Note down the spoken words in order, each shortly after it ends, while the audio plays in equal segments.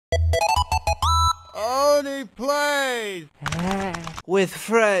Oneyplays! With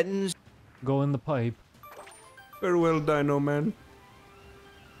friends. Go in the pipe. Farewell, Dino Man.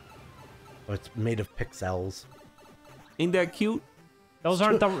 Oh, it's made of pixels. Ain't that cute? Those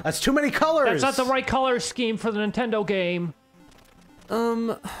aren't the. That's too many colors! That's not the right color scheme for the Nintendo game.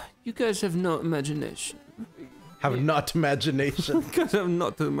 You guys have no imagination. Have not imagination. You guys have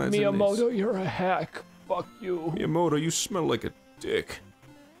not imagination. Miyamoto, you're a hack. Fuck you. Miyamoto, you smell like a dick.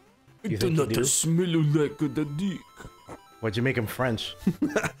 You think you do? Smell like a dick. Why'd you make him French?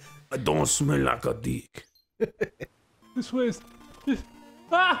 I don't smell like a dick. This way.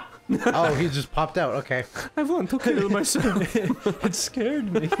 Ah! Oh, he just popped out. Okay. I want to kill myself. It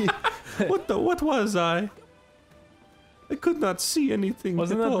scared me. What was I? I could not see anything.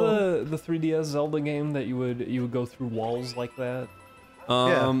 Wasn't at that all. the 3DS Zelda game that you would go through walls like that?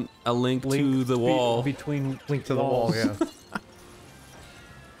 A link to the wall. Between Link to the wall, yeah.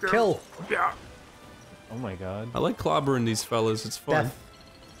 Kill! Yeah. Oh my god. I like clobbering these fellas, it's fun. Death.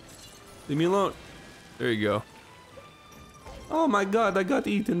 Leave me alone. There you go. Oh my god, I got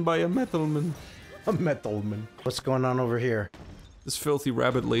eaten by a metalman. A metalman. What's going on over here? This filthy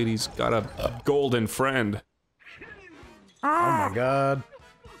rabbit lady's got a golden friend. Oh my god.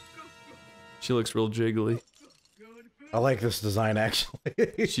 She looks real jiggly. I like this design,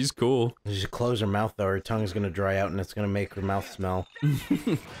 actually. She's cool. You should close her mouth, though. Her tongue's gonna dry out, and it's gonna make her mouth smell.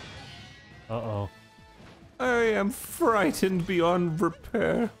 Uh-oh. I am frightened beyond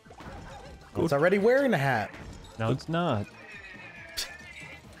repair. It's already wearing a hat. No, it's not.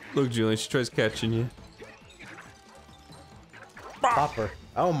 Look, Julian, she tries catching you. Pop her.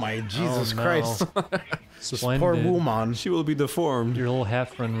 Oh my Jesus Oh, no. Christ. This poor Splendid. woman. She will be deformed. Your little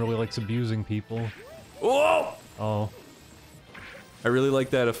hat friend really likes abusing people. Whoa! Oh. I really like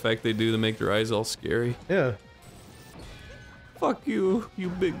that effect they do to make their eyes all scary. Yeah. Fuck you, you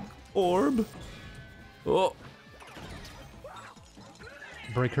big orb. Oh,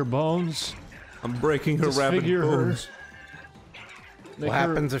 Break her bones. I'm breaking her rabbit Disfigure her. bones. What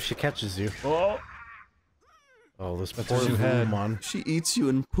happens if she catches you? Oh. Oh, this poor what you had. woman. She eats you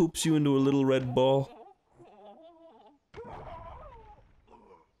and poops you into a little red ball.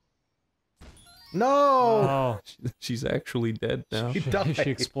 No! Oh. She's actually dead now. She died. She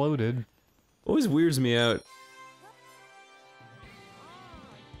exploded. Always weirds me out.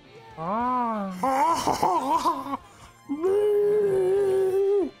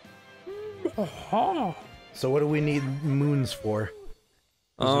 So what do we need moons for?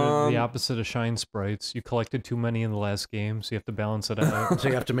 Those are the opposite of shine sprites. You collected too many in the last game, so you have to balance it out. So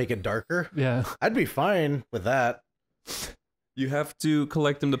you have to make it darker? Yeah. I'd be fine with that. You have to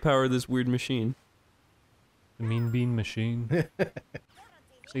collect them to power this weird machine. The mean bean machine.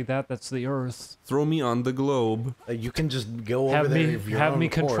 See that? That's the Earth. Throw me on the globe. You can just go over there if you're Have me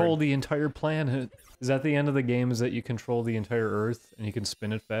control the entire planet. Is that the end of the game? Is that you control the entire Earth and you can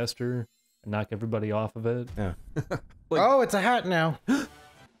spin it faster and knock everybody off of it? Yeah. Like- Oh, it's a hat now.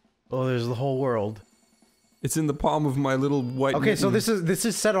 Oh, there's the whole world. It's in the palm of my little white Okay, so mitten. this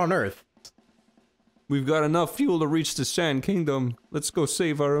is set on Earth. We've got enough fuel to reach the Sand Kingdom. Let's go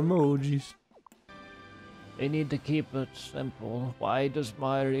save our emojis. They need to keep it simple. Why does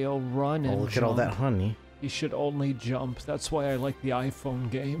Mario run Oh, and look at all that honey. He should only jump. That's why I like the iPhone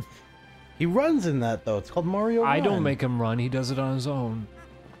game. He runs in that though. It's called Mario I Run. don't make him run. He does it on his own.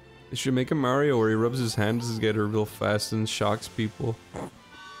 They should make a Mario where he rubs his hands together real fast and shocks people.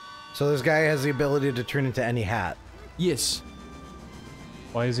 So this guy has the ability to turn into any hat. Yes.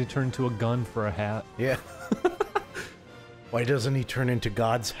 Why is he turned to a gun for a hat? Yeah. Why doesn't he turn into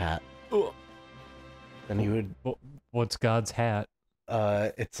God's hat? Oh. Then he would. What's God's hat?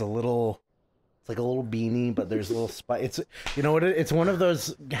 It's like a little beanie, but there's a little spike. It's, you know what? It's one of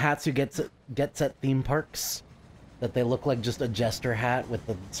those hats you gets at theme parks, that they look like just a jester hat with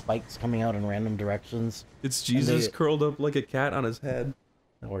the spikes coming out in random directions. It's Jesus curled up like a cat on his head.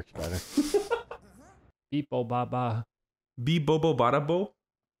 That works better. Beepo baba. Be bobo badabo?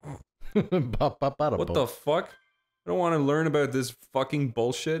 What the fuck? I don't want to learn about this fucking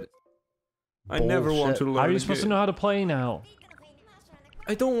bullshit. I never want to learn. How are you supposed to know how to play now?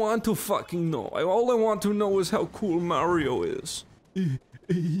 I don't want to fucking know. All I want to know is how cool Mario is.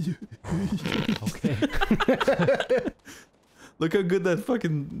 Okay. Look how good that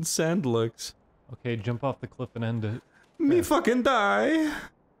fucking sand looks. Okay, jump off the cliff and end it. Me fucking die.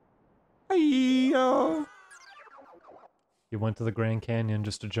 Ayo. You went to the Grand Canyon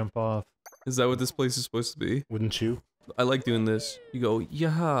just to jump off. Is that what this place is supposed to be? Wouldn't you? I like doing this. You go,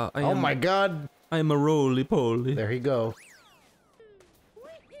 yeah, I am. Oh my god! I am a roly-poly. There you go.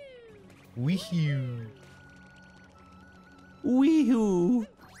 Wee-hoo. Wee-hoo.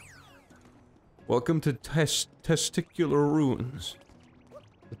 Welcome to testicular ruins.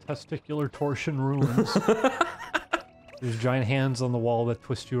 The testicular torsion ruins. There's giant hands on the wall that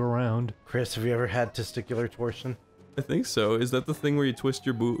twist you around. Chris, have you ever had testicular torsion? I think so. Is that the thing where you twist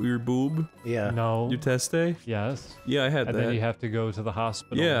your boob? Yeah. No. Your testes? Yes. Yeah, I had And that. then you have to go to the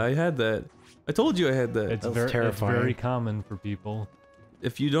hospital. Yeah, I had that. I told you I had that. It's That's terrifying. It's very common for people.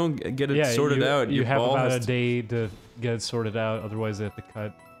 If you don't get it sorted out, you your have ball about has a day to get it sorted out. Otherwise, they have to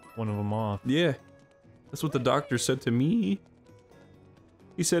cut one of them off. Yeah. That's what the doctor said to me.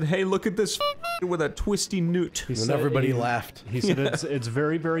 He said, hey, look at this with that twisty newt. He And said- everybody laughed. He said it's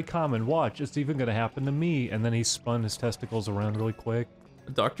very, very common. Watch, it's even gonna happen to me. And then he spun his testicles around really quick.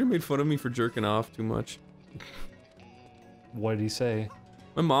 The doctor made fun of me for jerking off too much. What did he say?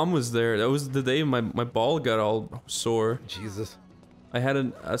 My mom was there. That was the day my ball got all sore. Jesus. I had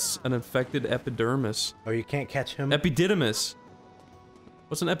an infected epidermis. Oh, you can't catch him? Epididymis.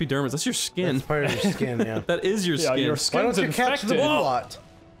 What's an epidermis? That's your skin. That's part of your skin, yeah. That is your skin. your Why skin's don't you catch the infected. blot?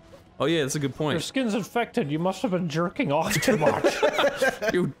 Oh yeah, that's a good Your point. skin's infected. You must have been jerking off too much.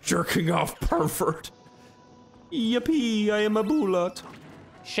 You jerking off pervert. Yippee, I am a bulat.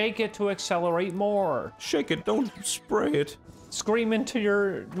 Shake it to accelerate more. Shake it, don't spray it. Scream into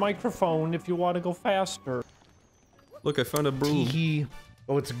your microphone if you want to go faster. Look, I found a broom. Tee.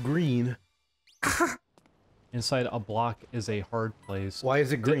 Oh, it's green. Inside a block is a hard place. Why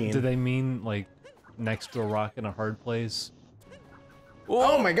is it green? Do they mean like next to a rock in a hard place?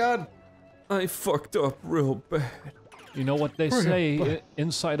 Oh my god! I fucked up real bad. You know what they say,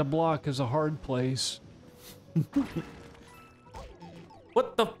 inside a block is a hard place.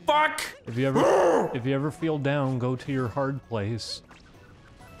 What the fuck? If you ever feel down, go to your hard place.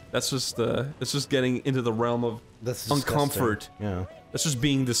 That's just getting into the realm of That's uncomfort. disgusting. Yeah. That's just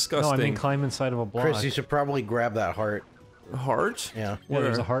being No, disgusting. I mean climb inside of a block. Chris, you should probably grab that heart. Heart? Yeah. Yeah,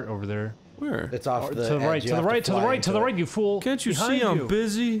 there's Where? a heart over there. Where? It's off To the the right, edge. to You the have right, to the fly right, to into the it. right, you fool! Can't you Behind see I'm you.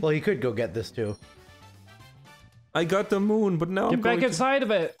 busy? Well, you could go get this too. I got the moon, but now Get I'm back going inside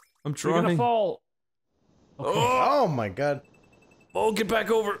of it! I'm You're gonna trying. fall! Okay, Oh my god. Oh, get back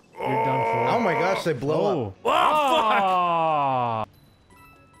over. you're done for. Oh my gosh, they blow up. Oh! Ah!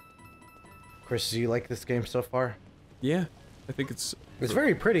 Chris, do you like this game so far? Yeah, I think it's... It's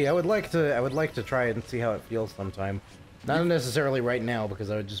very pretty. I would like to try it and see how it feels sometime. Not necessarily right now because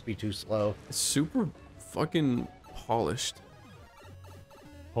I would just be too slow. It's super fucking polished.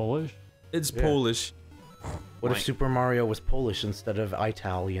 Polish? It's Yeah. Polish. What if Super Mario was Polish instead of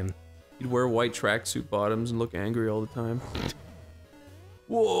Italian? You'd wear white tracksuit bottoms and look angry all the time.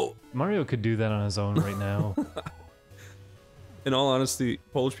 Whoa! Mario could do that on his own right now. In all honesty,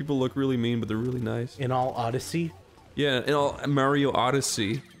 Polish people look really mean, but they're really nice. In all Odyssey? Yeah, in all Mario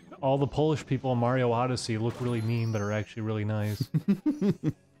Odyssey. All the Polish people in Mario Odyssey look really mean, but are actually really nice.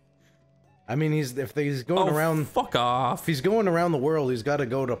 I mean, if he's going Oh, around, fuck off! if he's going around the world, he's got to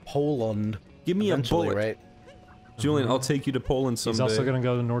go to Poland. Give me a Eventually, bullet. right? Julian, I'll take you to Poland someday. He's also gonna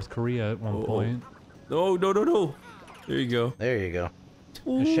go to North Korea at one Oh. point. No, no, no, no. There you go. There you go.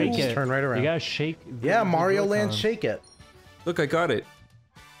 Just shake Just it. turn right around. You gotta shake. Yeah, Mario Land, Joy-Con. shake it. Look, I got it.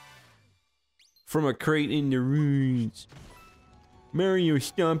 From a crate in the ruins. Mario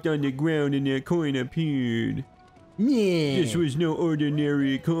stomped on the ground and that coin appeared. Yeah. This was no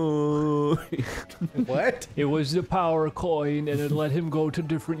ordinary coin. What? It was the power coin, and it let him go to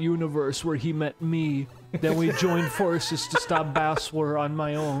different universe where he met me. Then we joined forces to stop Baswar on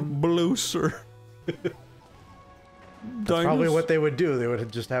my own. Blue, sir. That's probably what they would do. They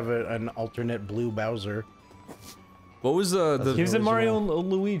would just have an alternate blue Bowser. What was He was the in Mario and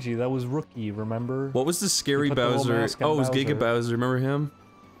Luigi. That was Rookie, remember? what was the scary put the little Bowser? mask on Oh, it was Giga Bowser. Bowser. Remember him?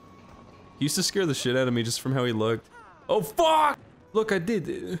 He used to scare the shit out of me just from how he looked. Oh fuck! Look, I did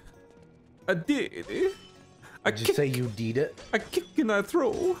it. I did it. I Did you kick, say you did it? I kick and I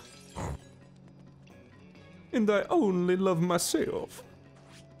throw. And I only love myself.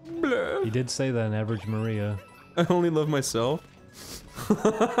 Blah. He did say that in Average Maria. I only love myself.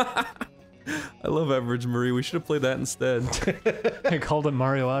 I love Average Marie. We should have played that instead. I called it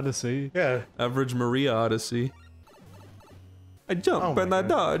Mario Odyssey. Yeah. Average Maria Odyssey. I jump Oh my and I God.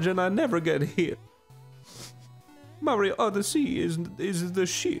 dodge and I never get hit. Mario Odyssey is the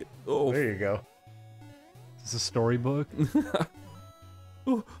shit. Oh, There you go. It's a storybook.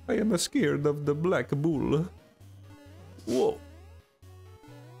 oh, I am scared of the black bull. Whoa.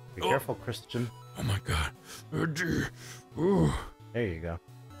 Be careful, Christian. Oh my god. Oh, dear. Oh. There you go.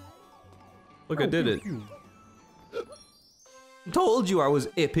 Look, I did it. Told you I was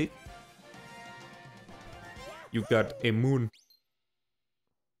epic. You got a moon.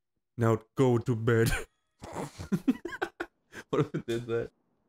 Now go to bed. What if it did that?